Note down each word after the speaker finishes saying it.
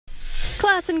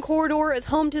Classen Corridor is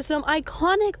home to some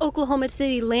iconic Oklahoma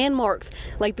City landmarks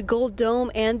like the Gold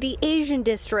Dome and the Asian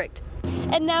District.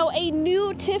 And now a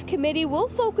new TIF committee will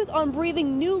focus on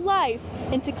breathing new life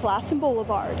into Classen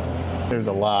Boulevard. There's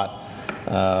a lot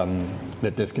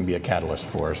that this can be a catalyst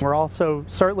for us. We're also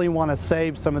certainly want to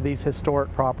save some of these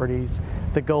historic properties,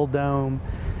 the Gold Dome,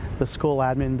 the school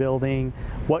admin building.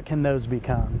 What can those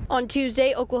become? On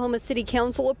Tuesday, Oklahoma City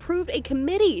Council approved a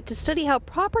committee to study how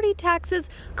property taxes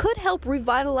could help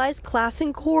revitalize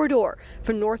Classen Corridor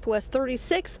from Northwest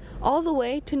 36th all the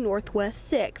way to Northwest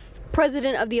 6th.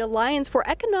 President of the Alliance for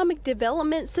Economic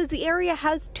Development says the area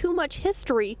has too much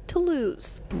history to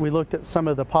lose. We looked at some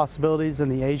of the possibilities in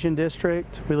the Asian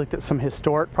District. We looked at some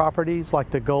historic properties like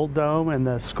the Gold Dome and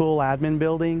the school admin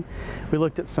building. We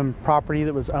looked at some property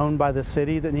that was owned by the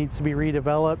city that needs to be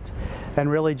redeveloped, and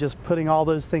really just putting all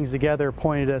those things together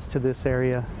pointed us to this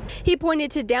area. He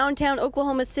pointed to downtown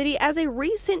Oklahoma City as a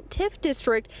recent TIF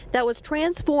district that was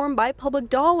transformed by public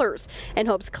dollars and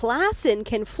hopes Classen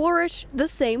can flourish the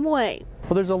same way.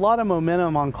 Well, there's a lot of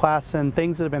momentum on Classen,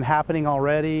 things that have been happening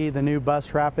already, the new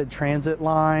bus rapid transit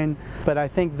line, but I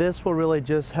think this will really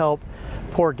just help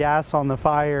pour gas on the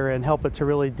fire and help it to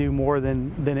really do more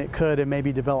than it could and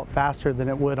maybe develop faster than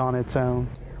it would on its own.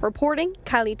 Reporting,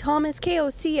 Kylie Thomas,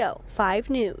 KOCO 5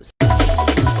 News.